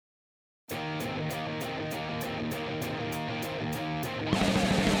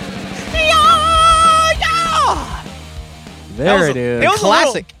There it is. It was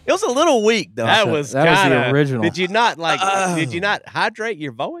Classic. It was a little weak though. That was the original. Did you not Did you not hydrate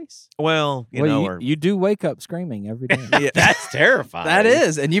your voice? Well, you do wake up screaming every day. yeah. That's terrifying. That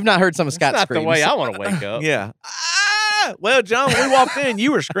is, and you've not heard some of That's Scott's not screams. the way I want to wake up. Yeah. Well, John, when we walked in,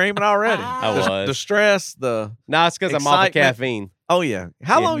 you were screaming already. I was. The stress, No, it's because I'm off of Excitement. caffeine. Oh, yeah.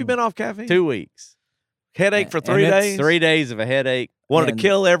 How long Yeah. have you been off caffeine? 2 weeks. Headache for And 3 it's days? 3 days of a headache. Wanted And- to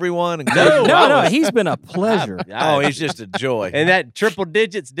kill everyone. And No, he's been a pleasure. Oh, he's just a joy. And that triple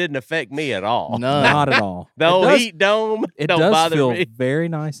digits didn't affect me at all. None. Not at all. The old heat dome It don't does bother feel me. very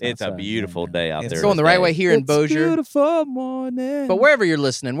nice. It's a outside. beautiful Yeah. day out It's there. Going the right way here in It's Bossier. beautiful morning. But wherever you're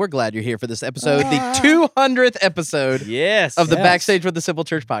listening, we're glad you're here for this episode, the 200th episode Yes. of the Yes. Backstage with the Simple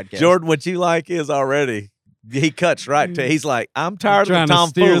Church podcast. Jordan, what you like is already. He cuts right to. He's like, I'm tired Trying of the to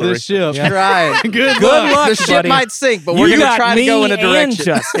steer tomfoolery. this ship. Yeah. Try it. Good luck, The ship buddy. might sink, but You we're going to got try to me go in a and direction.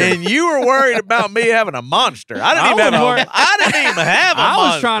 Justin. And you were worried about me having a monster. I didn't even have a I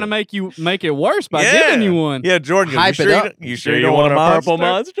monster. was trying to make it worse by giving you one. Yeah, Jordan, Hype you it sure up. You sure you don't want a purple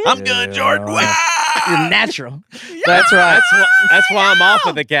monster? monster? I'm good, Jordan. Yeah. You're natural. That's right. That's why I'm off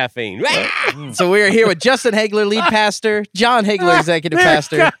of the caffeine. So we are here with Justin Haigler, lead pastor, John Haigler, executive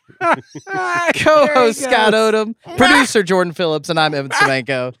pastor, co-host Scott Odom, producer Jordan Phillips, and I'm Evan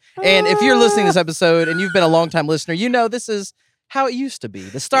Semenko. And if you're listening to this episode and you've been a longtime listener, you know this is how it used to be.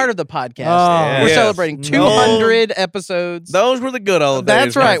 The start of the podcast. Oh, We're yes. celebrating 200 episodes. Those were the good old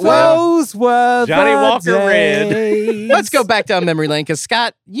days. That's right. my Well, Those were Johnny the Walker Red. days. Let's go back down memory lane because,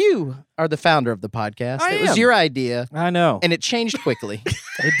 Scott, you are the founder of the podcast. I It was am. your idea, I know. and it changed quickly.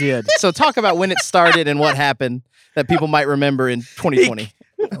 It did. So talk about when it started and what happened that people might remember in 2020.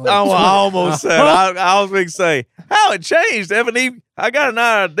 Oh, I almost said. I was going to say how it changed. Evan, I got an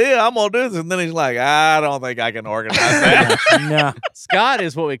idea. I'm gonna do this, and then he's like, I don't think I can organize that. No, Scott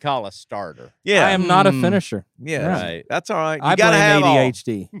is what we call a starter. Yeah, I am not a finisher. Yeah, Right. that's all right. You I gotta blame have all.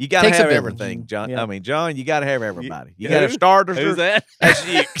 ADHD. You gotta Takes a have village. everything, John. Yeah. I mean, John, you gotta have everybody. You Who? gotta have starters. Who's that? That's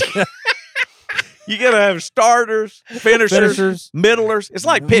you. You gotta have starters, finishers, middlers. It's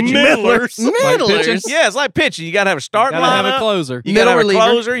like pitching. Middlers. Middlers. Yeah, it's like pitching. You gotta have a starting Gotta have a lineup. closer. You gotta have Middle a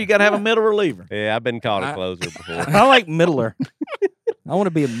reliever. closer. You gotta have a middle reliever. Yeah, I've been called a closer before. I like middler. I want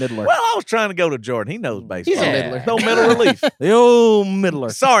to be a middler. Well, I was trying to go to Jordan. He knows baseball. He's a Yeah. middler. No middle relief. The old middler.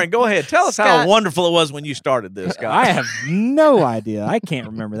 Sorry, go ahead. Tell us how Scott. wonderful it was when you started this, Scott. I have no idea. I can't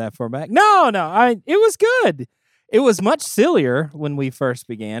remember that far back. No. It was good. It was much sillier when we first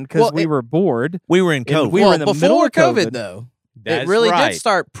began because Well, we were bored. We were in And COVID. we were in the middle before of COVID, though. That's it really right. did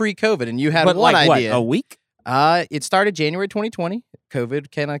start pre-COVID, and you had But one like idea. what, a week? It started January 2020.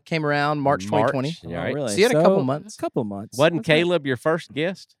 COVID kind of came around March 2020. Yeah, right. really? So you had a couple months. A couple months. Wasn't Okay. Caleb your first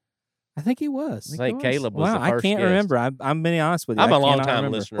guest? I think he was. I think Caleb was wow, the first I can't guest. remember. I'm being honest with you. I'm I a long cannot time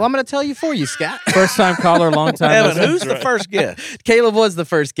remember. listener. Well, I'm going to tell you for you, Scott. First time caller, long time Evan, listener. who's the first guest? Caleb was the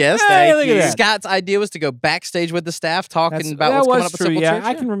first guest. Hey, look at that. Scott's idea was to go backstage with the staff, talking That's- about that what's coming was up at true. Simple Yeah, Church.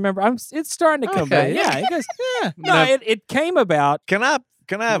 I can remember. It's starting to come Okay. back. Yeah, it goes, Yeah. no, it came about. Can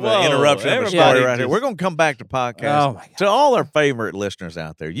I have Whoa, an interruption of a everybody story right here? just- We're going to come back to podcast. Oh my God. To all our favorite listeners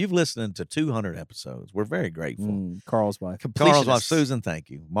out there, you've listened to 200 episodes. We're very grateful. Carl's wife. Carl's wife, Completionist. Susan, thank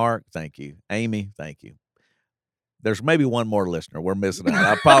you. Mark, thank you. Amy, thank you. There's maybe one more listener. We're missing out. I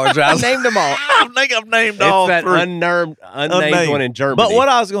I apologize. named them all. I think I've named It's all that three. unnamed one in Germany. But what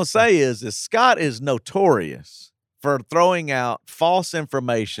I was going to say is Scott is notorious for throwing out false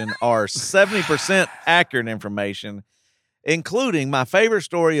information or 70% accurate information, including my favorite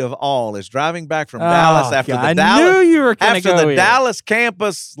story of all is driving back from Dallas after God, the I Dallas. knew you were going to After go the here. Dallas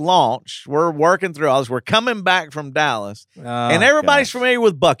campus launch, we're working through all this. We're coming back from Dallas, Oh, and everybody's gosh. familiar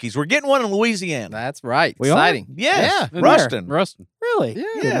with Buc-ee's. We're getting one in Louisiana. That's right. We are? Exciting. Yes, Where? Ruston. Ruston. Really? Yeah.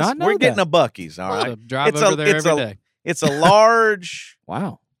 Did Yes, not know we're getting that. a Buc-ee's. All right, So drive It's over a- there it's every a- day. it's a large,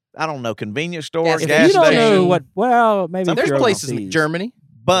 Wow. I don't know, convenience store, Gas If gas you don't station. know what, well, maybe if There's you're places in overseas. Germany.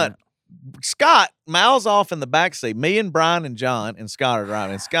 But Scott miles off in the backseat. Me and Brian and John and Scott are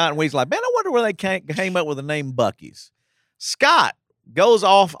driving. And Scott and we's like, man, I wonder where they came up with the name Buc-ee's. Scott goes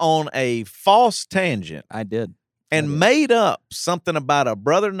off on a false tangent I did. and made up something about a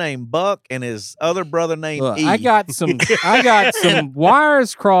brother named Buck and his other brother named Look, E. I got some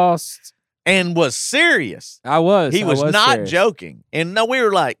wires crossed. and was serious. I was. He I was not serious. joking. And no, we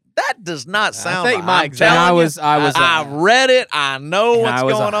were like, that does not sound think right. my I'm exact- telling I you, was- I read it. I know And what's I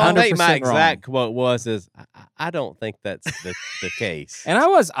was going on. I think my 100% exact quote was, I don't think that's the case. And I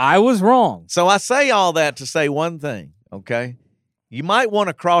was wrong. So I say all that to say one thing, okay? You might want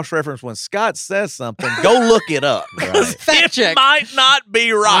to cross-reference when Scott says something. Go look it up. Right. Fact It check. might not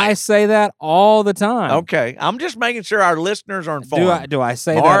be I right. say that all the time. Okay, I'm just making sure our listeners are informed. Do I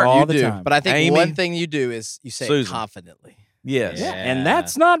say Mark, that all you the do. time? But I think Amy. one thing you do is you say it Susan. confidently. Yes. Yeah, and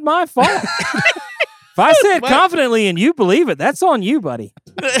that's not my fault. If I say it confidently and you believe it, that's on you, buddy.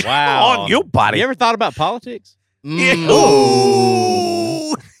 Wow. On your body. You ever thought about politics? Yeah. Mm.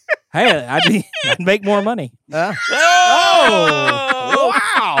 Ooh. Hey, I'd make more money. Oh.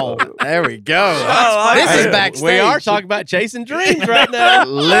 Wow. There we go. Oh, This is hey, backstage. We are talking about chasing dreams right now.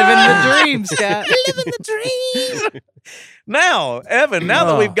 Living the dream, Scott. Living the dream. Now, Evan, now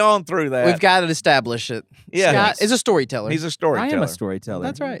that we've gone through that, We've got to establish it. yeah, Scott is a storyteller. he's a I storyteller. am a storyteller.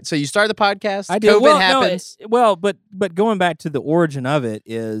 That's right. So you start the podcast. I do. COVID happens. But going back to the origin of it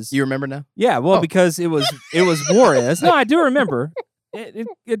is You remember now? yeah. Well, Oh. because it was Juarez. No, I do remember.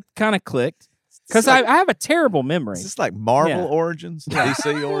 It kind of clicked because I have a terrible memory. Is this like Marvel Yeah. origins,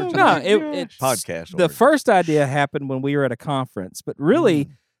 DC origins? No, it podcast. the origins. first idea happened when we were at a conference, but really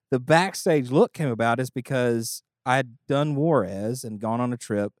the backstage look came about is because I'd done Juarez and gone on a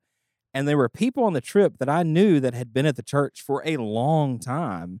trip, and there were people on the trip that I knew that had been at the church for a long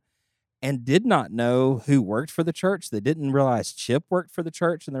time and did not know who worked for the church. They didn't realize Chip worked for the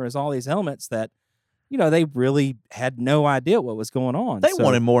church, and there was all these elements that, they really had no idea what was going on. They So-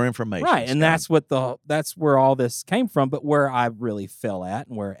 wanted more information, right, and Scott. that's where all this came from. But where I really fell at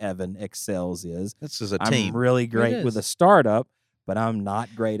and where Evan excels is This is a I'm team. really great with is. a startup, but I'm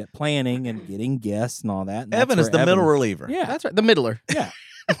not great at planning and getting guests and all that. And Evan that's is the where middle reliever. Yeah, That's right. The middler.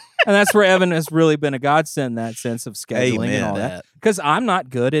 and that's where Evan has really been a godsend in that sense of scheduling Amen. and all that. Because I'm not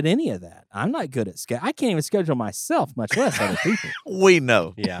good at any of that. I'm not good at I can't even schedule myself, much less other people. We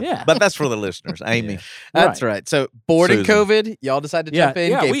know. Yeah. Yeah, But that's for the listeners. Amy. That's right. So bored and Susan. COVID, y'all decided to jump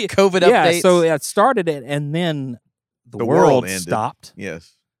in, yeah, gave COVID yeah. updates. So it started it, and then the The world world ended. stopped,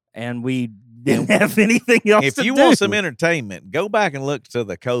 Yes. and we didn't have anything else. If to you do. want some entertainment, go back and look to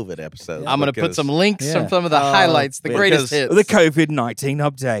the COVID episode. I'm going to put because- some links Yeah. from some of the highlights, the greatest because hits. the COVID-19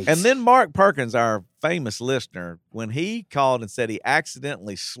 updates, And then Mark Perkins, our famous listener, when he called and said he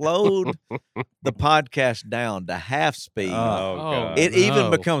accidentally slowed the podcast down to half speed, Oh, God. it even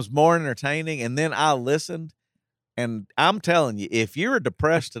no. becomes more entertaining. And then I listened, and I'm telling you, if you're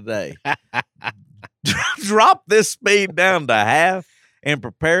depressed today, drop this speed down to half and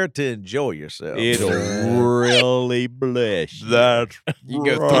prepare to enjoy yourself. It'll really bless you. That's You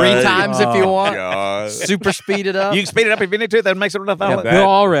go right. 3 times if you Oh, want. God. Super speed it up. You can speed it up if you need to. That makes it enough. Yeah, Bill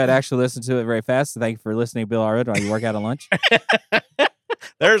Allred actually listened to it very fast. So thank you for listening, Bill Allred, while you work out at lunch.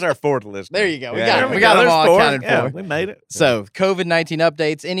 There's our fourth listener. There you go. We Yeah, got there it. We got them There's all 4. accounted Yeah, for. we made it. So COVID-19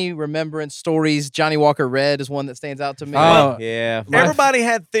 updates, any remembrance stories? Johnny Walker Red is one that stands out to me. Oh, Yeah. Everybody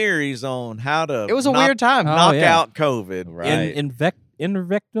had theories on how to it was a weird time. Oh, knock yeah. out COVID. Right.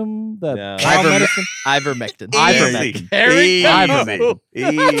 Invectum, the No. cow medicine. Ivermectin. Easy. Very good.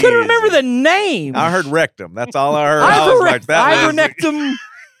 Easy. I couldn't remember the name. I heard rectum. That's all I heard. I was like, that was- Ivermectum.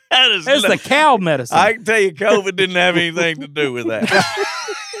 that is That's the cow medicine. I can tell you, COVID didn't have anything to do with that.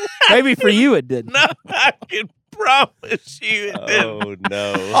 Maybe for you it didn't. No, I can promise you it didn't. Oh,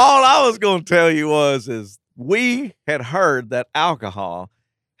 no. All I was going to tell you is we had heard that alcohol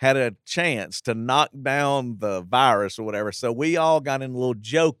had a chance to knock down the virus or whatever. So we all got in a little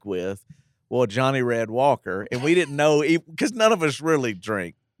joke with, well, Johnny Red Walker. And we didn't know, because none of us really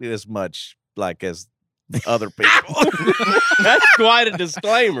drink as much like as other people. That's quite a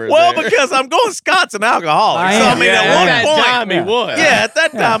disclaimer. Well, there. because I'm going Scott's an alcoholic. I So, I am. mean, Yeah, at at one that point, time he was. yeah, at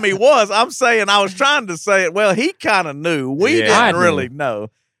that time he was. I'm saying I was trying to say it. Well, he kind of knew. We Yeah. I didn't knew. really know.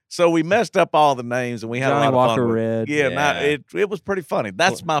 So we messed up all the names, and we had a Johnny lot of Walker fun with Red. it. Yeah, Yeah. it was pretty funny.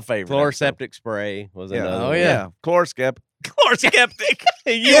 That's my favorite. episode. Chloroseptic spray was Yeah. another Oh, one. yeah. Chlorskeptic. Yeah.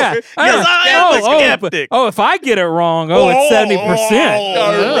 Yes, I am a skeptic. If I get it wrong, it's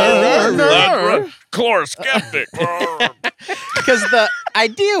 70%. Chlorskeptic. Because the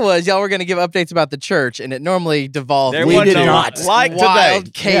idea was y'all were going to give updates about the church, and it normally devolved There We wasn't did a not. lot. Like wild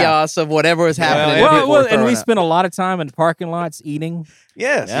today. chaos of whatever was happening. Well, people were and throwing we up. spent a lot of time in parking lots eating.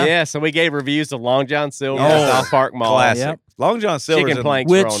 Yes. Yeah. So we gave reviews of Long John Silver Oh, at South Park Mall. Classic. Yep. Long John Silver's Chicken in-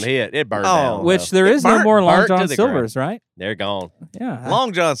 planks Which- were on hit. It burned Oh. down. Which though. there is no burnt- more Long burnt to John the Silvers, right? They're gone. Yeah.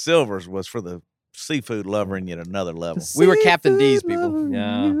 Long John Silver's was for the seafood lover in yet another level. We were Captain D's people.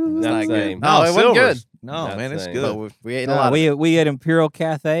 Yeah. not Not the good. same. No, it wasn't good. No, Not man, it's same. good. But we ate a No, lot. we had Imperial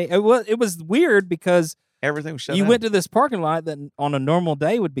Cafe. It was weird because Everything was shut you down. went to this parking lot that on a normal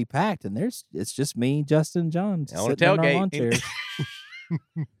day would be packed, and it's just me, Justin, John, On a sitting in our tailgate. lawn chairs,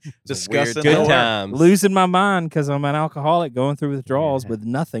 discussing Good the word. times. losing my mind because I'm an alcoholic going through withdrawals with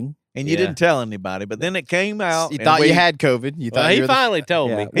nothing. And you Yeah. didn't tell anybody, but then it came out. You and thought we- you had COVID. You thought Well, you he were the- finally told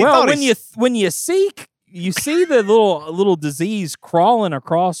Yeah. me. He Well, thought when he- you see you see the little disease crawling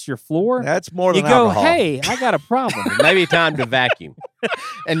across your floor. That's more You than go, alcohol. hey, I got a problem. Maybe time to vacuum.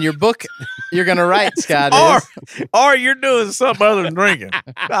 And your book you're gonna write, Scott, is Or you're doing something other than drinking.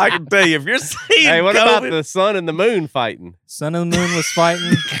 I can tell you, if you're seeing Hey, what COVID, about the sun and the moon fighting? Sun and the Moon was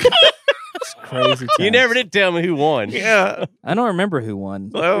fighting. It's crazy. You times. never did tell me who won. Yeah. I don't remember who won.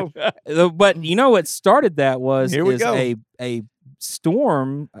 Well, But you know what started that was Here we is go. a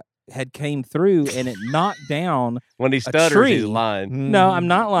storm had came through and it knocked down. When he stutters, tree. he's lying. No, I'm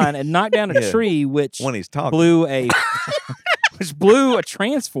not lying. It knocked down a Yeah. tree which when he's talking. blew a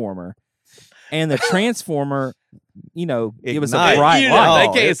transformer, and the transformer, it was a Ignited. bright You know, light.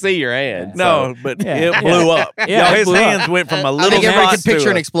 Oh, they can't it- see your hand. No, but Yeah, it yeah. blew up. Yeah, it His blew up. hands went from a I little think everybody spot can picture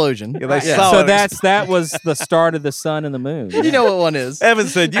to an a- explosion. Yeah, they saw So it. that was the start of the sun and the moon. You know what one is. Evan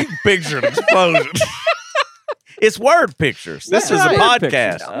said, "You can picture an explosion." It's word pictures. This Yeah, is a word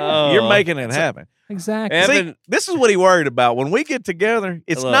podcast. pictures. Oh. You're making it happen. Exactly. Evan- See, this is what he worried about. When we get together,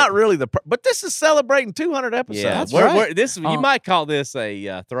 it's Look. not really but this is celebrating 200 episodes. Yeah, That's we're- right. we're- this you Uh, might call this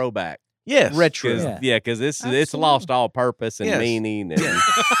a throwback. Yes. Retro. Yeah. Because it's Absolutely. lost all purpose and Yes. meaning. And,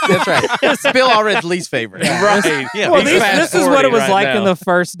 That's right. It's Bill Allred's least favorite. right. Yeah. Well, He's this fast is what it forwarding was right like now. in the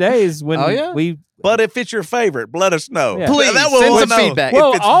first days when Oh, yeah? we. But if it's your favorite, let us know. Yeah. Please, That will send let some know. feedback. Well,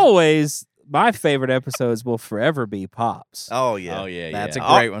 If it's- always my favorite episodes will forever be Pops. Oh, yeah. Oh, yeah, That's yeah.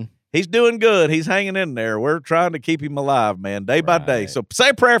 a great one. He's doing good. He's hanging in there. We're trying to keep him alive, man, day by day. Right. So say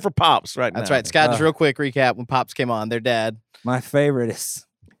a prayer for Pops right now. That's right. Scott, just Uh. real quick recap when Pops came on, their dad. My favorite is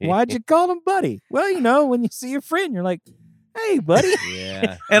why'd you call him Buddy? Well, when you see your friend, you're like, hey, buddy.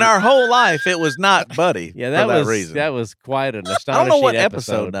 Yeah. And our whole life, it was not Buddy. Yeah, for that reason. was quite an astonishing I don't know what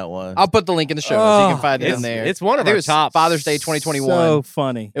episode that was. I'll put the link in the show so you can find it it's, in there. it's one I of think our it was top Father's Day 2021. So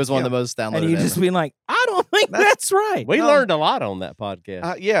funny. It was one of the most downloaded. And you ever. just being like, I don't think that's right. We No. learned a lot on that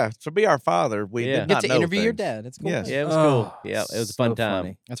podcast. Yeah, to be our father, we Yeah. did get not to know interview your things. dad. It's cool. Yes. Yeah, it was Oh, cool. Yeah, it was a fun so time.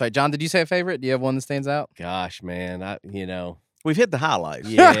 funny. That's right. John, did you say a favorite? Do you have one that stands out? Gosh, man, We've hit the highlights.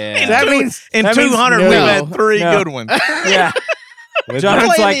 yeah. That means In that means 200, no. we've had 3 No. good ones. Yeah. With John's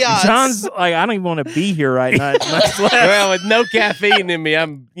Play like, the odds. I don't even want to be here right now. well, with no caffeine in me,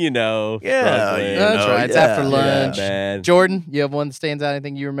 I'm, Yeah, struggling. That's right. It's after lunch. Man. Jordan, you have one that stands out?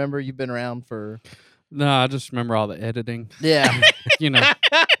 Anything you remember? You've been around for. No, I just remember all the editing. Yeah. You know,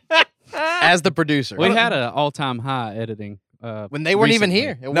 As the producer. we had an all-time high editing. when they weren't even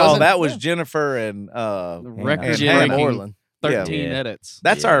recently. here. It No, wasn't, that was yeah. Jennifer and The and record Jim Hannah. breaking Orland. 13 Yeah. edits.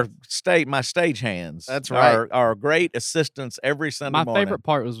 That's Yeah. my stage hands. That's right. Our great assistants every Sunday My morning. favorite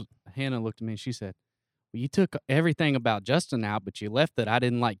part was Hannah looked at me and she said, well, you took everything about Justin out, but you left that I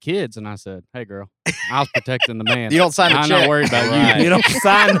didn't like kids. And I said, hey, girl, I was protecting the man. You don't sign the I'm check. not worried about Right. you. You don't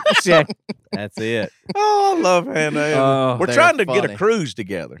sign the check. That's it. Oh, I love Hannah. Oh, We're they're trying to get funny. a cruise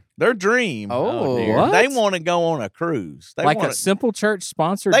together. Their dream. Oh, dear. What? They want to go on a cruise. They Like want a Simple Church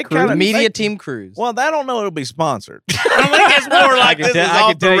sponsored They cruise? kinda- Media they- team cruise. Well, I don't know it'll be sponsored. I think it's more like this is I off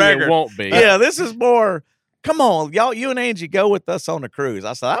can the tell you record. it won't be. Yeah, this is more. Come on, y'all. You and Angie go with us on a cruise.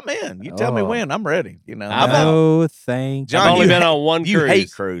 I said, I'm in. You tell me Oh. when. I'm ready. You know. I've No, thank John, I've only you been ha- on one you cruise.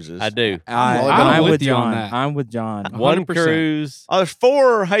 hate cruises. I do. I'm with with you on John. that. I'm with John. One 100%. cruise. Oh, there's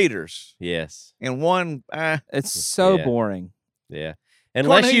 4 haters Yes. and one. It's so Yeah. boring. Yeah. who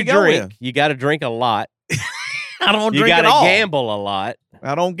Unless you you go drink, with. you got to drink a lot. I don't You drink got at to all. gamble a lot.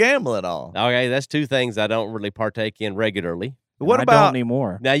 I don't gamble at all. Okay, that's 2 things I don't really partake in regularly. What I about? don't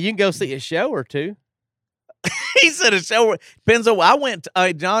anymore. Now you can go see a show or two. He said a show. Depends on. I went.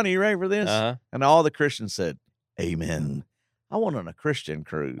 John, are you ready for this? Uh-huh. And all the Christians said, "Amen." I went on a Christian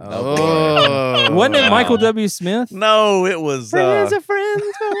cruise. Oh. Wasn't it Wow. Michael W. Smith? No, it was. friends.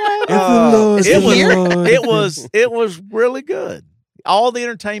 it was. Lord. It was really good. All the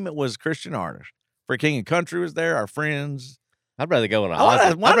entertainment was Christian artists. For King and Country was there. Our friends. I'd rather go on a Why Aussie.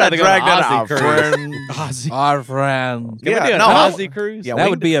 not- why I'd not rather go on drag an that Aussie our cruise. friends? Our friend. Can Yeah, we do an no, I- Aussie cruise? Yeah, That we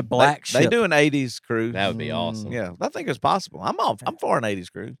would can be a black They ship. do an '80s cruise. That would be awesome. Yeah, I think it's possible. I'm for an '80s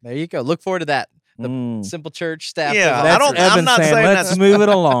cruise. There you go. Look forward to that. The Mm. Simple Church staff. Yeah, does I That's don't- I'm Evan not saying, saying let's that's- move it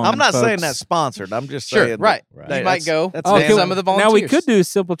along. I'm not saying folks. that's sponsored. I'm just Sure, saying. right. that You might that's- go. That's Oh, Maybe cool. some of the Now volunteers. we could do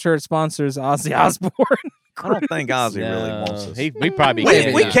Simple Church sponsors Ozzy Osbourne. I don't think Ozzy really wants us. We probably we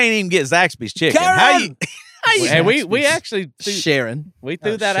can't. we can't even get Zaxby's chicken. How you? And we actually Sharon. threw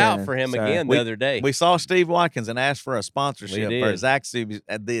Oh, that out Sharon. for him Sorry. again We- the other day. We saw Steve Watkins and asked for a sponsorship We for did. Zaxby's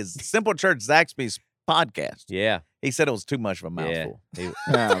at the Simple Church Zaxby's podcast. yeah. He said it was too much of a Yeah. mouthful. He-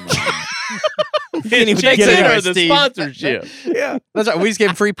 Oh, man. can't even Chicks get it in right, or the Steve. sponsorship. Yeah. That's right. We just gave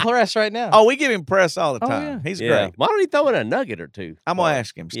him free press right now. Oh, we give him press all the Oh, time. yeah. He's Yeah. great. Why don't he throw in a nugget or two? I'm gonna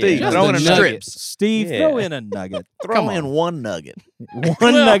ask him, Yeah. Steve. Just Throw a in a nugget. nugget. Steve, Yeah. throw in a nugget. Throw in one nugget. One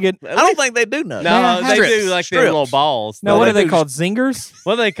Well, nugget. I don't think they do nuggets. No, Yeah, they strips. do like them Strips. little balls. No, No, what they are they do- called? Zingers?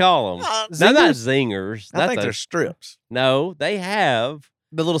 What do they call them? They're not zingers. I That's think a- they're strips. No, they have.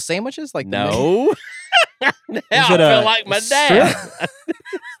 The little sandwiches, like the mini- No. Now I it feel a like my dad.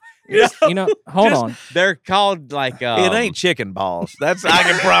 You know, hold Just- on. They're called like. It ain't chicken balls. That's I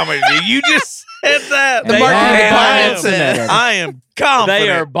can promise you. You just said that. The They marketing are department balls. said it. I am confident. They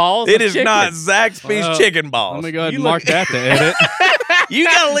are balls. It of is chicken. not Zaxby's Well, chicken Let balls. me go ahead You and look- mark that to edit. You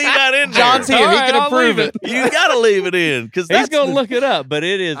gotta leave that in there. John's here. All He right, can I'll approve leave it. You gotta leave it in because He's gonna look it up, but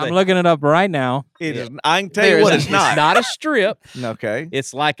it is. I'm looking it up right now. It is. I can tell There you what is it's a- not. It's not a strip. Okay.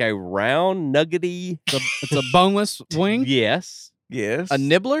 It's like a round nuggety. It's a boneless wing. Yes. Yes. A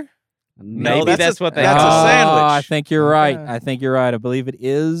nibbler? Maybe that's that's a- what they that's a call it. sandwich. I think you're right. Yeah. I think you're right. I believe it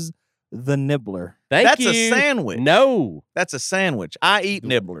is the nibbler. Thank That's you. a sandwich. No. That's a sandwich. I eat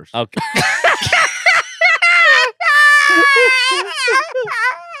nibblers. Okay.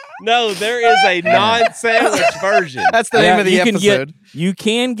 No, there is a non-sandwich version. That's the name of the you can episode. You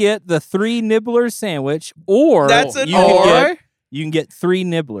can get the 3 nibbler sandwich, or That's a- you can get Or you can get 3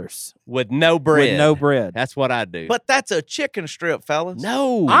 nibblers With no bread. with no bread. That's what I do. But that's a chicken strip, fellas.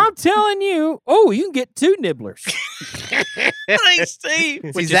 no. I'm telling you, you can get 2 nibblers. Thanks, Steve.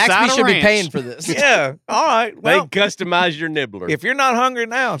 see, your side Zaxby of should be ranch. paying for this. Yeah. All right. They Well, customize your nibbler. if you're not hungry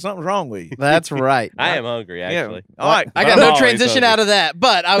now, something's wrong with you. That's right. I am hungry, actually. Yeah. All right. I got I'm no always transition hungry. out of that,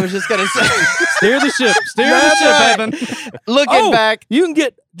 but I was just gonna say, Steer the ship. Steer the That's ship, right. Evan. looking back, You can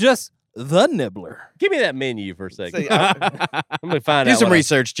get just the nibbler. Give me that menu for a second. See, Let me find do out. some what I-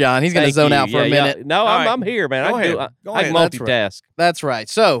 research, John. He's gonna Thank zone you. out for a Yeah, minute. yeah. No, All right. I'm here, man. Go I can, ahead. Go I can ahead. multitask. That's right.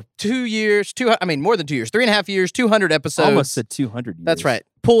 So 2 years, more than 2 years, 3.5 years, 200 episodes. Almost said 200 years. That's right.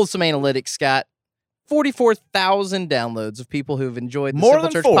 Pulled some analytics, Scott. 44,000 downloads of people who've enjoyed the More Simple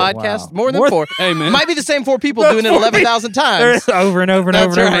than Church 4. podcast. Wow. More than More 4. Hey, man. Might be the same 4 people doing it 11,000 times. over and over and That's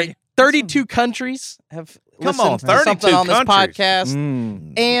over and over. right. 32 countries have Come listened on, to 32 something on this countries. podcast.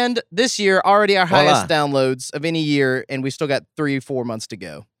 Mm. And this year, already our Voila. highest downloads of any year, and we still got 3-4 months to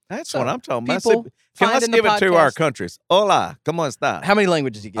go. That's So, what I'm talking about. people Let's finding the give it to our podcast. countries. Hola. Come on, stop. How many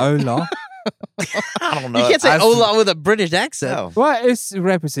languages do you get? Hola. I don't know. You can't say I- hola with a British accent. No. Well, it's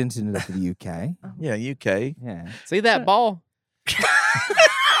representative of the UK. Yeah, UK. Yeah. See that ball?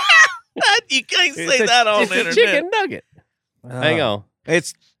 You can't say It's a- that on it's the a internet. chicken nugget. Hang on.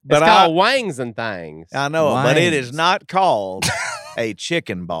 It's It's but called wangs and things. I know, it, but it is Wines. not called a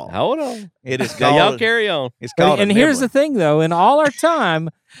chicken ball. Hold on. It is Now, y'all called. carry on. It's called. And here's the thing, though. In all our time,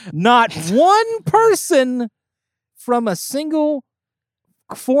 not one person from a single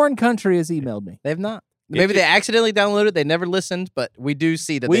foreign country has emailed me. They've not. Get Maybe your- they accidentally downloaded. They never listened, but we do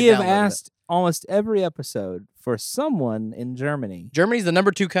see that We they have downloaded it. asked almost every episode for someone in Germany. Germany's the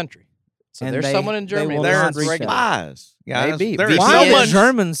number 2 country. So And there's they- someone in they Germany. will that They're not listens reach regularly. spies. Guys. Maybe. There is VPN. Why so are the much.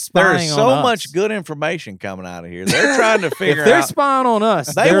 Germans There spying is on so us? much good information coming out of here. They're trying to If figure they're out. spying on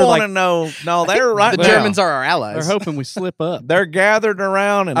us, They they're want like, to know. No, they're right The now. Germans are our They're allies. hoping we slip up. They're gathered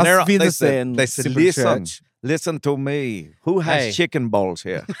around and Auf they Wiedersehen, said, Simple listen, Church." listen to me. Who has Hey. chicken balls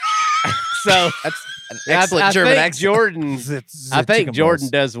here? So That's an I excellent German think accent. Jordan. It's I think chicken Jordan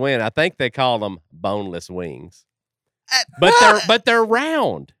balls. does win. I think they call them boneless wings, What? but they're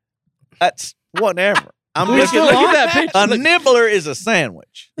round. That's whatever. I'm Look looking. at that picture. A Look, nibbler is a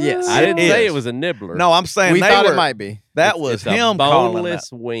sandwich. Yes. I didn't say is. it was a nibbler. No, I'm saying We they thought were, it might be. That was it's a him calling boneless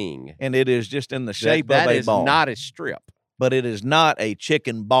that. wing. And it is just in the shape that of a is ball. not a strip. But it is not a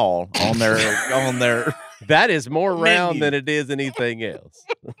chicken ball on their on their. That is more round Menu. than it is anything else.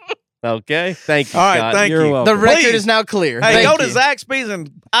 Okay, thank you. All right, Scott. thank You're you. welcome. The record Please. is now clear. Hey, Thank go to you. Zaxby's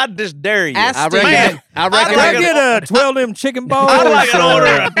and I just dare you. Ask I Steve. recommend. I Can I recommend. get a 12 of them chicken balls? I'd like to or- order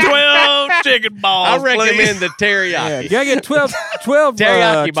a 12 chicken balls. I recommend please. the teriyaki. Yeah, can I get 12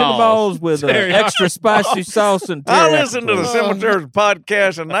 Teriyaki chicken balls. balls with Teriyaki extra spicy sauce and teriyaki? I listened to the please? Simple Church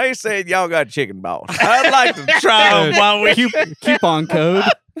podcast and they said y'all got chicken balls. I'd like to try them while we. Coupon code.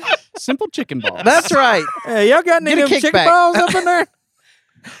 Simple chicken balls. That's right. Hey, y'all got any Get a of them chicken kickback. balls up in there?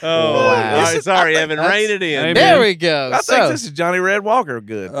 Oh, Wow. all right, sorry, Evan. That's- Rein it in. Hey, There man. we go. I think So, this is Johnny Red Walker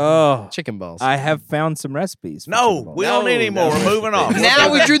good. Oh, chicken balls. I have found some recipes. For No, chicken balls. we don't need any No, more. We're moving on.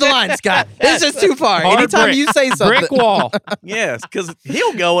 Now we drew the line, Scott. This is too far. Hard Anytime brick. you say something, Brick wall. Yes, because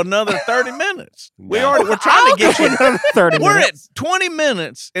he'll go another 30 minutes. No. We're trying to get you. Another 30 We're at minutes. 20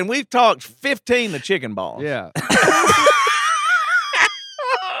 minutes and we've talked 15 to chicken balls. Yeah.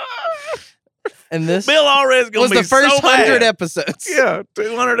 And this Bill already going was to be the first so mad. 100 episodes. Yeah,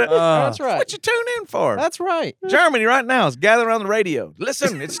 200. That's right. What you tune in for? That's right. Germany right now is gathering around the radio.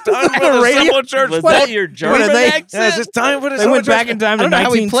 Listen, it's time for the Radio? Simple Church. Was What? that your What German are they- accent? Yes, it's time for the They Simple went Church. back in time I to don't know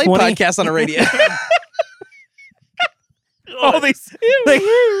how we play 1920. podcasts on the radio. All these.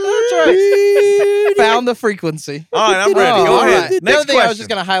 Found the frequency. All right, I'm ready. Go all ahead. right. The Next other thing I was question. just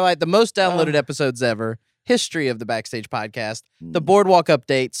going to highlight the most downloaded episodes ever. History of the Backstage Podcast. The Boardwalk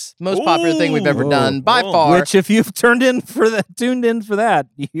updates. Most popular thing we've ever Ooh. done by Oh. far. Which, if you've tuned in for that,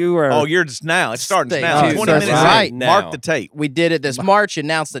 you are. Oh, you're just now. It's starting Stay now. tuned. 20 That's minutes right. in. Now. Mark the tape. We did it this March,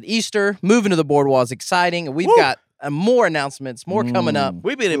 announced at Easter. Moving to the Boardwalk is exciting. And we've Woo. got more announcements, more coming up.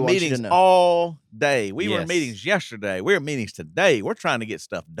 We've been We in want you to meetings know. all day. We were in Yes. meetings yesterday. We're in meetings today. We're trying to get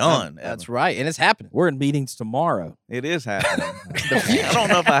stuff done. That's Evan. right. And it's happening. We're in meetings tomorrow. It is happening. I don't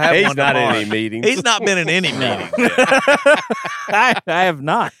know if I have He's one not in tomorrow. any meetings. He's not been in any meetings. yet. I have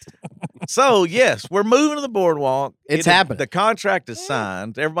not. So, yes, we're moving to the Boardwalk. It's happening. The contract is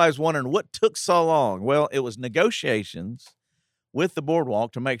signed. Everybody's wondering what took so long. Well, it was negotiations with the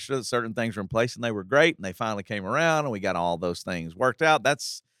Boardwalk to make sure that certain things were in place, and they were great, and they finally came around, and we got all those things worked out.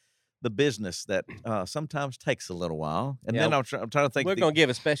 That's the business that sometimes takes a little while. And Yeah. then I'm trying to think. We're going to give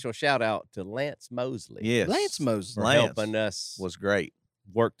a special shout out to Lance Mosley. Yes. Lance Mosley. For Lance helping us was great.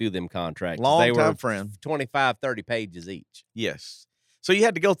 work through them contracts. Long they time were friend. 25, 30 pages each. Yes. So you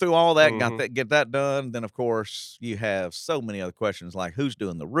had to go through all that, Mhm. get that done. Then, of course, you have so many other questions like who's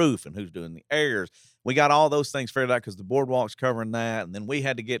doing the roof and who's doing the airs. We got all those things figured out because the Boardwalk's covering that. And then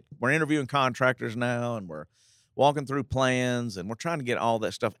we're interviewing contractors now, and we're walking through plans, and we're trying to get all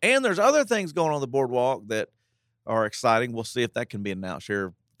that stuff. And there's other things going on the Boardwalk that are exciting. We'll see if that can be announced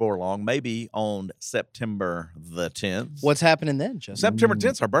here for long, maybe on September the 10th. What's happening then, Justin? September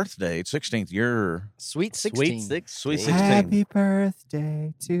 10th is our birthday. 16th year. Sweet 16. Sweet 6. Sweet 16. Happy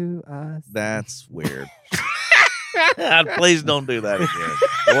birthday to us. That's weird. Please don't do that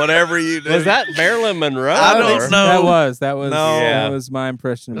again. Whatever you do. Was that Marilyn Monroe? I don't or- know. That was No. Yeah. that was my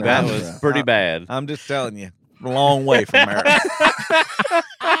impression of That Marilyn was Monroe. pretty bad. I'm just telling you, a long way from America.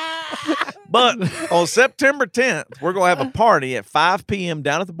 But on September 10th, we're going to have a party at 5 p.m.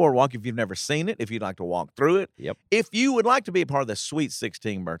 down at the Boardwalk. If you've never seen it, if you'd like to walk through it. Yep. If you would like to be a part of the Sweet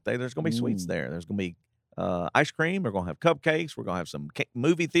 16 birthday, there's going to be sweets there. There's going to be ice cream. We're going to have cupcakes. We're going to have some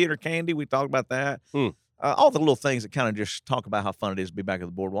movie theater candy. We talked about that. All the little things that kind of just talk about how fun it is to be back at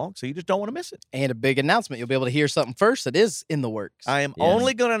the Boardwalk. So you just don't want to miss it. And a big announcement. You'll be able to hear something first that is in the works. I am Yes.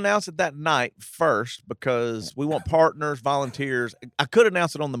 only going to announce it that night first because we want partners, volunteers. I could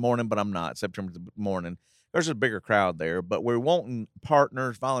announce it on the morning, but I'm not. September morning. There's a bigger crowd there, but we're wanting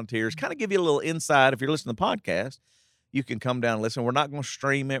partners, volunteers, kind of give you a little insight. If you're listening to the podcast, you can come down and listen. We're not going to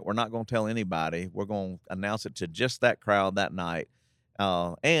stream it. We're not going to tell anybody. We're going to announce it to just that crowd that night.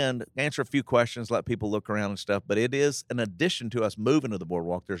 And answer a few questions, let people look around and stuff. But it is an addition to us moving to the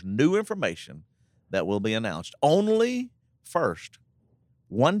Boardwalk. There's new information that will be announced only first,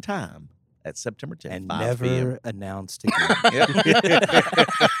 one time at September 10th, and 5 never p.m. announced again.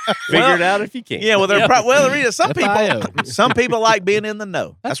 Figure it out if you can. Yeah, well, the reason FIO. some people like being in the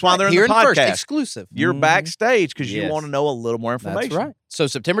know. That's why right. they're in Hearing the first, podcast. exclusive. You're backstage because you Yes. want to know a little more information. That's right. So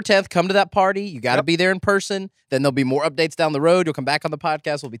September 10th, come to that party. You got to Yep. be there in person. Then there'll be more updates down the road. You'll come back on the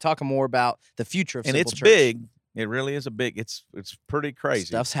podcast. We'll be talking more about the future of And Simple it's Church. big. It really is it's pretty crazy.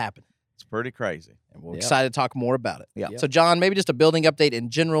 Stuff's happening. It's pretty crazy. And we're Yep. excited to talk more about it. Yeah. So, John, maybe just a building update in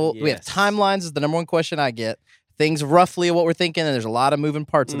general. We have Yes. timelines is the number one question I get. Things roughly of what we're thinking, and there's a lot of moving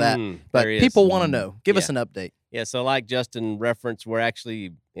parts of that. But there is. people want to know. Give us Yeah. an update. Yeah, so like Justin referenced, we're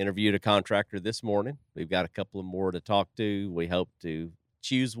actually interviewed a contractor this morning. We've got a couple of more to talk to. We hope to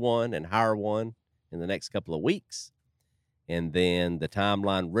choose one and hire one in the next couple of weeks. And then the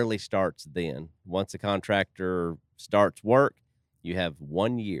timeline really starts then. Once a contractor starts work, you have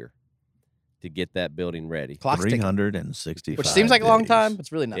 1 year to get that building ready. Clock's ticking. 365 Which seems like a long days. time, but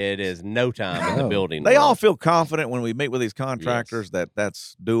it's really not. It is no time in the Oh. building. They all world. feel confident when we meet with these contractors that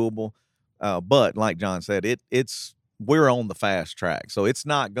that's doable. But like John said, we're on the fast track. So it's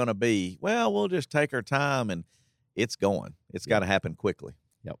not going to be, well, we'll just take our time, and it's going. It's got to happen quickly.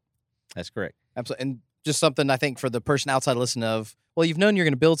 That's correct. Absolutely. And just something I think for the person outside listening of, well, you've known you're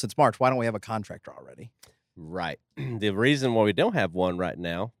going to build since March. Why don't we have a contractor already? Right. The reason why we don't have one right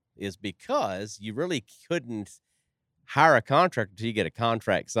now is because you really couldn't hire a contractor until you get a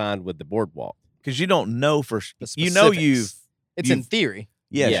contract signed with the Boardwalk. Because you don't know The you've specifics. It's in you've- theory.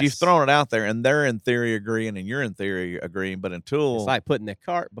 you've Yes. thrown it out there, and they're in theory agreeing, and you're in theory agreeing. But until It's like putting the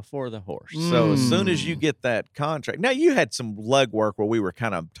cart before the horse. so, as soon as you Mm. get that contract, now you had some legwork where we were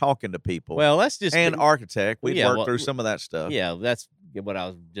kind of talking to people. Well, let's just and architect, we Yeah, worked well, through some of that stuff. yeah, that's what I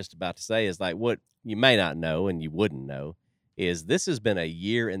was just about to say is like what you may not know and you wouldn't know is this has been a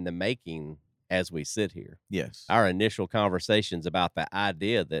year in the making as we sit here. Yes. Our initial conversations about the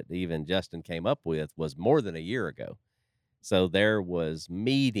idea that even Justin came up with was more than a year ago. So there was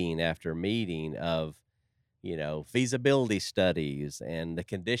meeting after meeting of, feasibility studies and the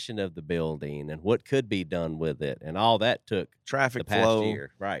condition of the building and what could be done with it. And all that took Traffic the past flow,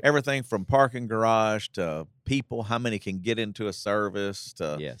 year. Right. everything from parking garage to people, how many can get into a service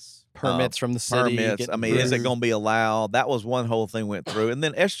to Yes. Permits from the city. permits. getting I mean, is it approved. going to be allowed? That was one whole thing went through. And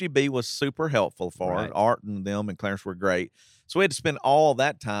then SGB was super helpful for Right. it. Art and them and Clarence were great. So we had to spend all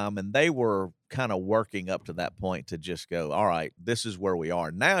that time, and they were kind of working up to that point to just go, all right, this is where we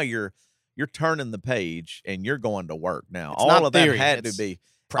are. Now you're turning the page and you're going to work now. It's all not of that theory, had to it's be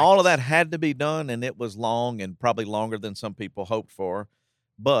practice. all of that had to be done, and it was long and probably longer than some people hoped for.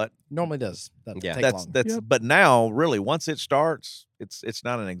 But Normally does. Doesn't Yeah. take that's long. that's but now really once it starts, it's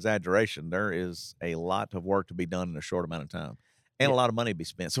not an exaggeration. There is a lot of work to be done in a short amount of time. And a lot of money to be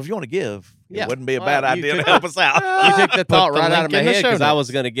spent. So if you want to give, Yeah. it wouldn't be a Well, bad you idea to took help us out. You took the thought the right out of link my in the head show because I was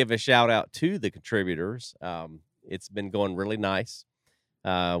notes. going to give a shout out to the contributors. It's been going really nice.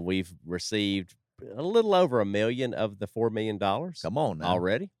 We've received a little over $1 million of the $4 million Come on now.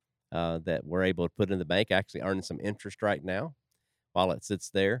 already that we're able to put in the bank, actually earning some interest right now while it sits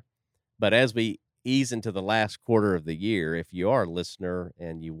there. But as we ease into the last quarter of the year, if you are a listener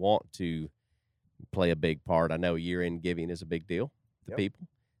and you want to play a big part, I know year-end giving is a big deal to Yep. people.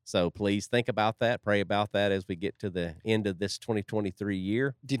 So please think about that, pray about that as we get to the end of this 2023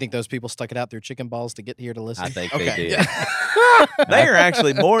 year. Do you think those people stuck it out their chicken balls to get here to listen? I think okay. they did. Yeah. They are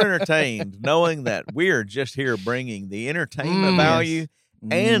actually more entertained knowing that we're just here bringing the entertainment Mm. value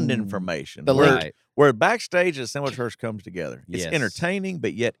and Mm. information. The Where- link. Right. Where backstage at Sandwichurst comes together. It's Yes. entertaining,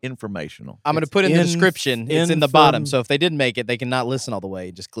 but yet informational. I'm going to It's put in the inf- description. It's in the bottom. inform- So if they didn't make it, they cannot listen all the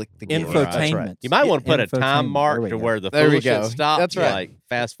way. Just click the give. Right. That's right. Infotainment. You might want to put a time Infotainment. mark There we to go. where the There we foolishness go. stops. That's right. Like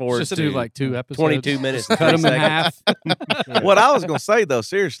fast forward Just to do like 2 episodes. 22 minutes and Cut 3 them in half. What I was going to say, though,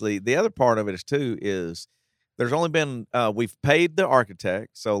 seriously, the other part of it is there's only been, we've paid the architect.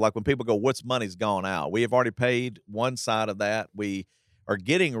 So, like when people go, what's money's gone out? We have already paid one side of that. We are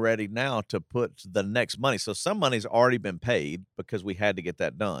getting ready now to put the next money. So, some money's already been paid because we had to get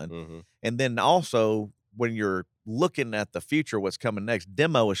that done. Mhm. And then also, when you're looking at the future, what's coming next,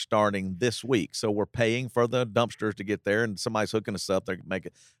 demo is starting this week. So we're paying for the dumpsters to get there, and somebody's hooking us up. They're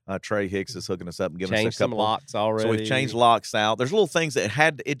making Trey Hicks is hooking us up and giving Change us a some couple. locks already. So we've changed locks out. There's little things that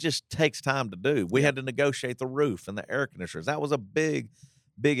it just takes time to do. We had to negotiate the roof and the air conditioners. That was a big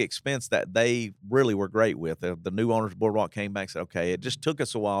expense that they really were great with. The new owners of Boardwalk came back and said, okay, it just took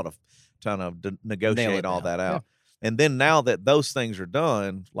us a while to kind of negotiate all down. that out. And then now that those things are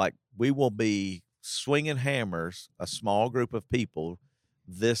done, like we will be swinging hammers, a small group of people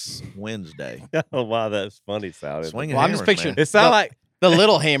this Wednesday. Oh, wow, that's funny sounding. Swinging Well, I'm hammers, just picturing man. It sounded like the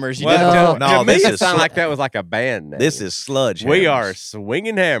little hammers. You well, did no, to me this it is sounded sl- like that was like a band name. This is sludge. We are hammers.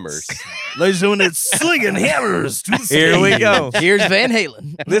 swinging hammers. Ladies and gentlemen, it's slinging hammers to the Here we go. Here's Van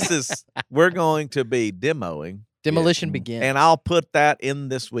Halen. We're going to be demoing. Demolition begins. And I'll put that in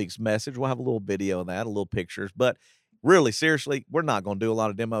this week's message. We'll have a little video of that, a little pictures. But really, seriously, we're not going to do a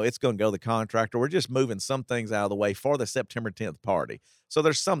lot of demo. It's going to go to the contractor. We're just moving some things out of the way for the September 10th party. So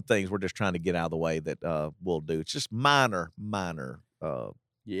there's some things we're just trying to get out of the way that we'll do. It's just minor.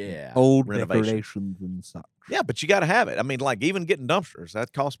 Yeah. old Renovation. decorations and such. Yeah, but you got to have it. I mean, like even getting dumpsters,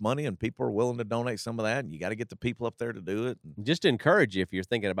 that costs money, and people are willing to donate some of that. And you got to get the people up there to do it. Just to encourage you, if you're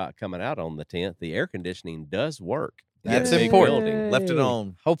thinking about coming out on the 10th, the air conditioning does work. That's in the big important. building. Left it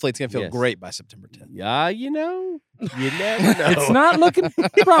on. Hopefully, it's going to feel Yes. great by September 10th. Yeah, you never know. It's not looking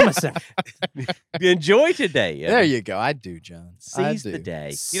promising. Enjoy today. There you go. I do, John. I Seize do. the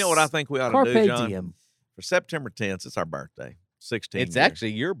day. You know what I think we ought to Carpe do, John? diem. For September 10th, it's our birthday. 16. It's years.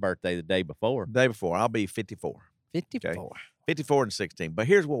 actually your birthday the day before. The day before. I'll be 54. 54. 54 and 16. But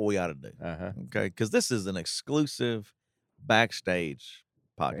here's what we ought to do. Uh-huh. Okay. Because this is an exclusive backstage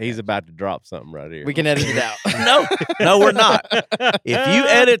podcast. He's about to drop something right here. We can edit it out. No, we're not. If you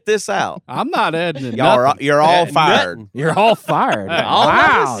edit this out, I'm not editing. you're all Nothing. fired. You're all fired. All of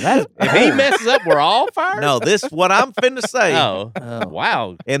wow, us? that's If he messes up, we're all fired. No, this what I'm finna say. Oh, Oh.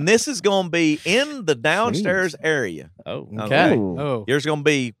 wow. And this is going to be in the downstairs area. Oh, Okay. Ooh. Oh, There's going to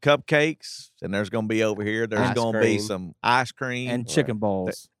be cupcakes, and there's going to be over here. There's Ice going to be cream. some ice cream and chicken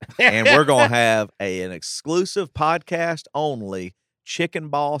balls. and we're going to have an exclusive podcast only chicken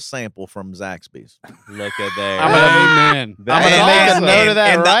ball sample from Zaxby's. look at there. amen. I'm going to That's make awesome. a note of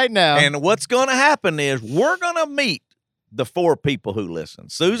that And the- right now. And what's going to happen is we're going to meet the 4 people who listen.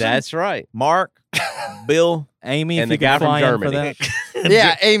 Susan, That's right. Mark, Bill, Amy, And if the you guy could from fly in for Germany. that.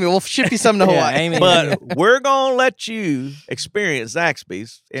 Yeah, Amy, we'll ship you some to Hawaii. Amy. But we're gonna let you experience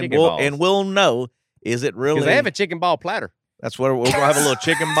Zaxby's, and Chicken we'll balls. and we'll know is it really. Because they have a chicken ball platter. That's what we're gonna have a little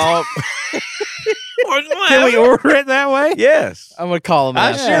chicken ball. Can we order it that way? Yes. I'm gonna call him.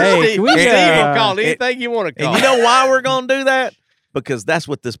 I'm and ask sure him. Hey, Steve, can we, Steve will uh, call anything you want to call. And you know why we're gonna do that? Because that's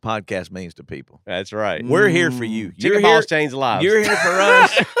what this podcast means to people. That's right. We're here for you. Chicken You're balls here. change lives. You're here for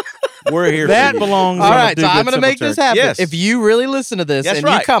us. We're here That for you. belongs. All on right, the so Do I'm Good gonna make Simple this Church. happen. Yes. If you really listen to this That's and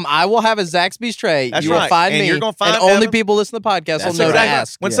right. you come, I will have a Zaxby's tray. That's you will right. find And me, you're gonna find and only Evan. people listen to the podcast That's will know exactly to right.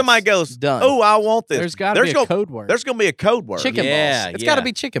 ask. When Yes. somebody goes, Done. "Oh, I want this," There's got to be a gonna- code word. There's gonna be a code word. Chicken Yeah, balls. It's yeah. got to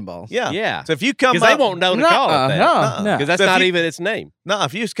be chicken balls. Yeah. Yeah. So if you come Because they up, won't know to call it that. Uh-uh. No. Because that's So if not you- even its name. No,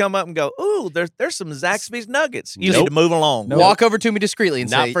 if you just come up and go, "Ooh, there's some Zaxby's nuggets," you need Nope. to move along. Nope. Walk over to me discreetly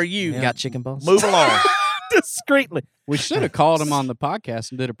and Not say, for you. "You got chicken balls?" Move along. Discreetly. We should have called him on the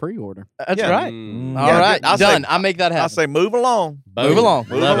podcast and did a pre-order. That's Yeah. right. Mm. All Yeah, right, I'll say- done. I'll make that I happen. say, move along. Boom. Move along.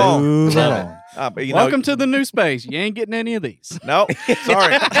 Move Love it. along. Move Love along. But, you Welcome to the new space. You ain't getting any of these. No,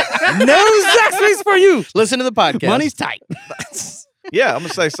 sorry. No Zaxby's for you. Listen to the podcast. Money's tight. Yeah, I'm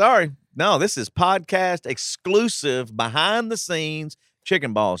gonna say sorry. No, this is podcast exclusive, behind the scenes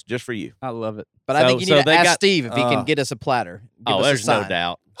chicken balls just for you. I love it. But I think you So need to they ask got- Steve if he can get us a platter. Give Oh, us a there's no sign.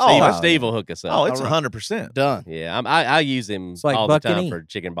 doubt. Oh, Steve will hook us up. Oh, it's All right. 100%. Done. Yeah, I use him It's like all the Buck and time E. for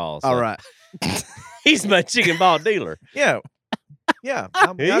chicken balls. All so right. He's my chicken ball dealer. Yeah, yeah.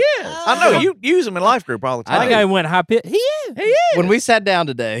 He is. I know you use them in life group all the I time. think I went high pitch. He is. When we sat down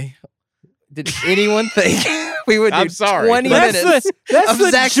today, did anyone think we would do I'm sorry. 20 That's minutes That's of the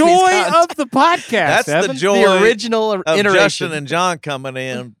Zaxby's joy content? of the podcast. That's the Evan. joy the original of iteration? Justin and John coming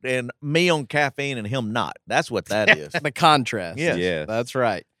in, and me on caffeine and him not. That's what that is. The contrast. Yes. Yes. That's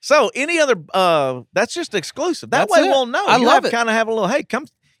right. So any other? That's just exclusive. That That's way it. we'll know. I You love it. Kind of have a little. Hey, come.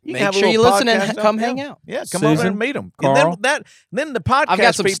 You Make can have sure a you little listen and podcast come up. hang Yeah. out. Yeah, come over Susan, and meet them. Carl. And then the podcast. I've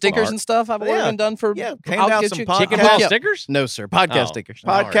got some people stickers are- and stuff I've ordered Yeah. and done for. Yeah, hand I'll out get some you podcast- Chicken I'll ball hook you up. stickers? No, sir. Podcast Oh. stickers.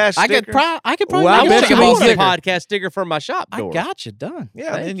 podcast. I could stickers. I could probably. Well, I make bet a you chicken we ball could- a sticker. podcast sticker for my shop I door. got you done.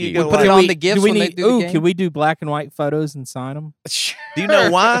 Yeah, Thank then you you. go. We put it Can like- on we- the gifts do we when they need, do the ooh, game. can we do black and white photos and sign them? Do you know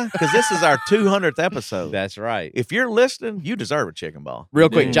why? Because this is our 200th episode. That's right. If you're listening, you deserve a chicken ball. Real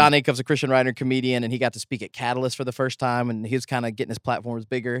quick, Mm. John Acuff's a Christian writer and comedian, and he got to speak at Catalyst for the first time, and he was kind of getting his platforms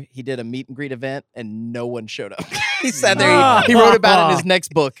bigger. He did a meet and greet event, and no one showed up. He sat there. He wrote about it in his next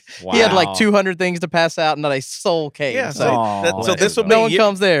book. He had like Wow. 200 things to pass out, and not a soul came. Yeah, so so, Aw. so this will be. no one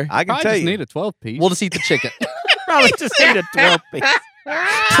comes there. I can Probably tell just you. need a 12-piece. We'll just eat the chicken. Probably just need a 12-piece.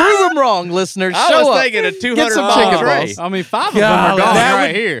 Prove them wrong, listeners. I Show was up. thinking a 200 some ball chicken tray. balls. I mean, 5 of Golly, them are gone that right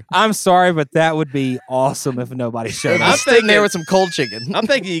would- here. I'm sorry, but that would be awesome if nobody showed I'm up. sitting there with some cold chicken. I'm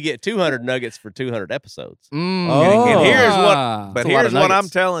thinking you get 200 nuggets for 200 episodes. Mm. Oh. And here's what. Ah. But That's a lot here's of what I'm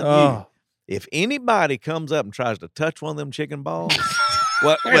nuggets. telling you. Oh. If anybody comes up and tries to touch one of them chicken balls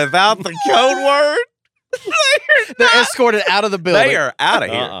without the code word, They're escorted out of the building. they are out of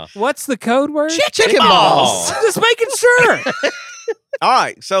here. Uh-uh. What's the code word? Chicken balls. Just making sure. All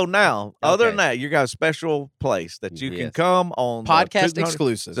right. So now, other than Okay. that, you got a special place that you can Yes. come on. the Podcast 200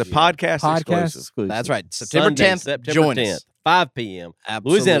 exclusive. It's a podcast, Podcast exclusive. exclusive. That's right. September Sunday, 10th. September join 10th, us. 5 p.m.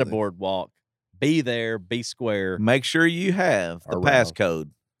 Absolutely. Louisiana Boardwalk. Be there. Be square. Make sure you have the Around. passcode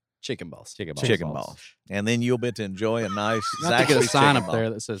Chicken balls. Chicken balls. chicken balls, and then you'll be to enjoy a nice You have to get a Zaxby's sign chicken up ball. there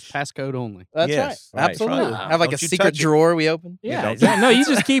that says passcode only. That's Yes, right. right. Absolutely. Right. Have like Don't a you secret touch it. drawer we open. Yeah. don't- No, you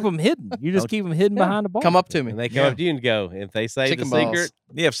just keep them hidden. You just Don't- keep them hidden Yeah. behind the bar. Come up to me. And they come up to you and go. If they say Chicken the balls. secret,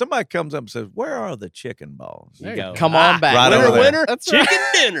 Yeah, if somebody comes up and says, "Where are the chicken balls?" you There you go. Come on back. Right winner, over there. winner. That's right. Chicken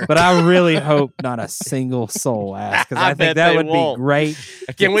dinner. But I really hope not a single soul asks because I I bet think that they would won't. be great.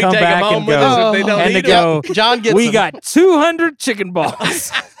 Can we come take them back home and with go- us if they don't and eat to them? go, John gets we them. got 200 chicken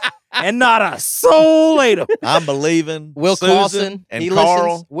balls and not a soul ate them. I'm believing Will Susan Clausen. and he Carl.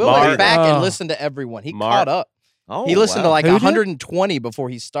 listens. Will Mark. went back Oh. and listened to everyone. He Mark. caught up. Oh, He listened to wow. like Who did? 120 before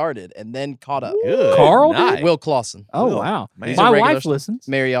he started and then caught up. Good. Carl did? night. Will Clausen. Oh, Will. wow. Man. He's a My regular wife listens.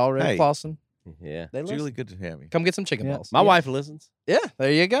 Mary Allred Hey. Clausen. Yeah. They It's listen. really good to have you. Come get some chicken Yeah. balls. My wife listens. Yeah,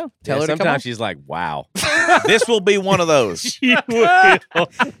 there you go. Tell Yeah, her to come on. sometimes she's like, wow. This will be one of those. She will.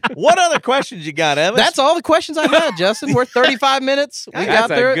 What other questions you got, Evan? That's all the questions I had, Justin. We're 35 minutes. We got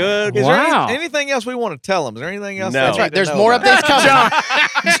That's there. a good. Is there Wow. anything else we want to tell them? Is there anything else? No. they That's need right. to There's know more about?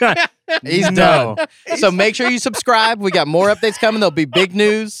 updates coming. He's No. done. So make sure you subscribe. We got more updates coming. There'll be big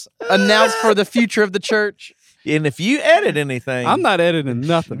news announced for the future of the church. And if you edit anything, I'm not editing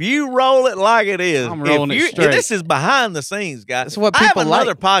nothing. you roll it like it is. I'm rolling If it you- straight. This is behind the scenes, guys. That's what I have people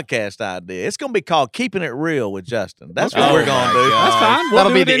another like. podcast idea. It's going to be called "Keeping It Real" with Justin. That's Okay. what we're Oh going to my do. God. That's fine. We'll That'll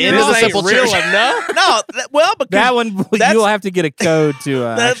do be it the in end your of the This ain't simple real church. enough. No, well, because That one, That's- you'll have to get a code to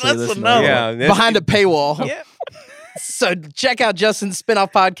That's actually listen to enough. it. Yeah. Behind a paywall. Yeah. So check out Justin's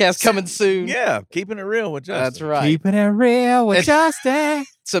spinoff podcast coming soon. Yeah, keeping it real with Justin. That's right. Keeping it real with Justin.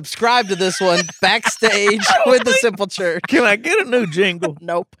 Subscribe to this one, Backstage with the Simple Church. Can I get a new jingle?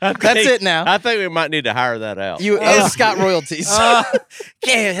 Nope. I That's think- it now. I think we might need to hire that out. You Scott royalties. I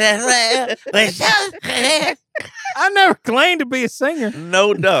never claimed to be a singer.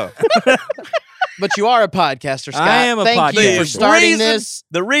 No duh. But you are a podcaster, Scott. I am a Thank you for podcaster. starting this.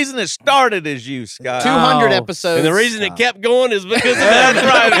 The reason it started is you, Scott. 200 Oh, episodes. and the reason it kept going is because of That's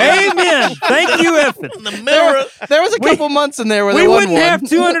that. right. Amen. Thank you, Effin. In the middle of, There was a couple months in there where We there wouldn't wasn't have one.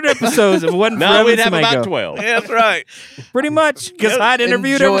 200 episodes if it wasn't for No, Evan we'd have Semenko. about 12. that's right. Pretty much, because Yep. I'd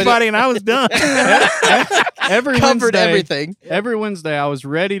interviewed Enjoyed it. everybody and I was done. Every Covered Wednesday, everything. Every Wednesday, I was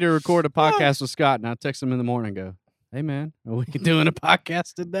ready to record a podcast with Scott, and I text him in the morning and go, "Hey, man, are we doing a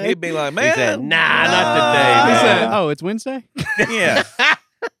podcast today?" He'd be like, man. He said, nah, not nah." today, He man. said, "Oh, it's Wednesday." Yeah.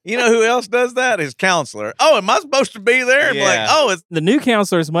 You know who else does that? His counselor. Oh, am I supposed to be there? And be like, Yeah. oh, it's The new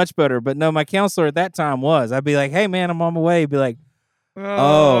counselor is much better, but no, my counselor at that time was. I'd be like, "Hey, man, I'm on my way." He'd be like,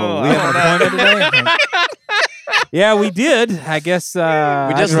 "Oh, we have an appointment today." Yeah, we did. I guess We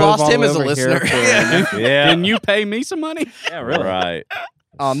I just drove lost all him the as a way over here listener. for Yeah. Yeah. Can you pay me some money? yeah, really. Right.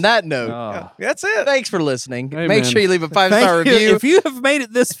 On that note, Oh. That's it. thanks for listening. Hey, Make man. sure you leave a Thank 5-star you. review. If you have made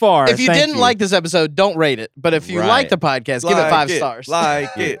it this far, If you thank didn't like this episode, don't rate it. But if you Right. like the podcast, give it 5 stars.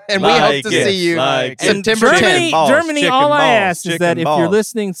 Like it. And we hope Like to it. see you Like it. And September 10th. Germany, Balls, Germany. chicken All I balls, ask is that chicken if you're balls.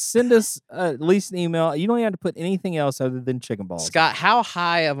 listening, send us at least an email. You don't even have to put anything else other than chicken balls. Scott, how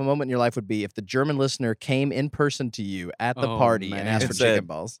high of a moment in your life would be if the German listener came in person to you at the Oh, party man. and asked for It said- chicken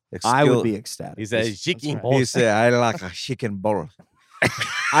balls? I would be ecstatic. He says, That's chicken right. balls. He said, I like a chicken ball.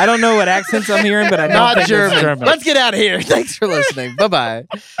 I don't know what accents I'm hearing, but I don't Not think it's German. Let's get out of here. Thanks for listening. Bye-bye.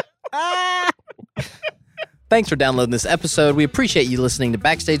 Thanks for downloading this episode. We appreciate you listening to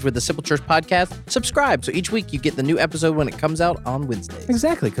Backstage with the Simple Church podcast. Subscribe so each week you get the new episode when it comes out on Wednesdays.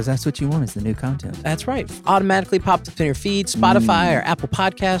 Exactly, because that's what you want is the new content. That's right. Automatically pops up in your feed, Spotify or Apple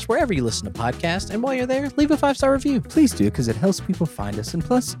Podcasts, wherever you listen to podcasts. And while you're there, leave a 5-star review. Please do, because it helps people find us, and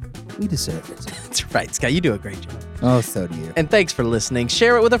plus, we deserve it. That's right, Scott. You do a great job. Oh, so do you. And thanks for listening.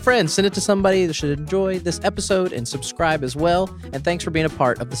 Share it with a friend. Send it to somebody that should enjoy this episode and subscribe as well. And thanks for being a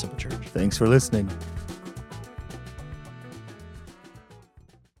part of the Simple Church. Thanks for listening.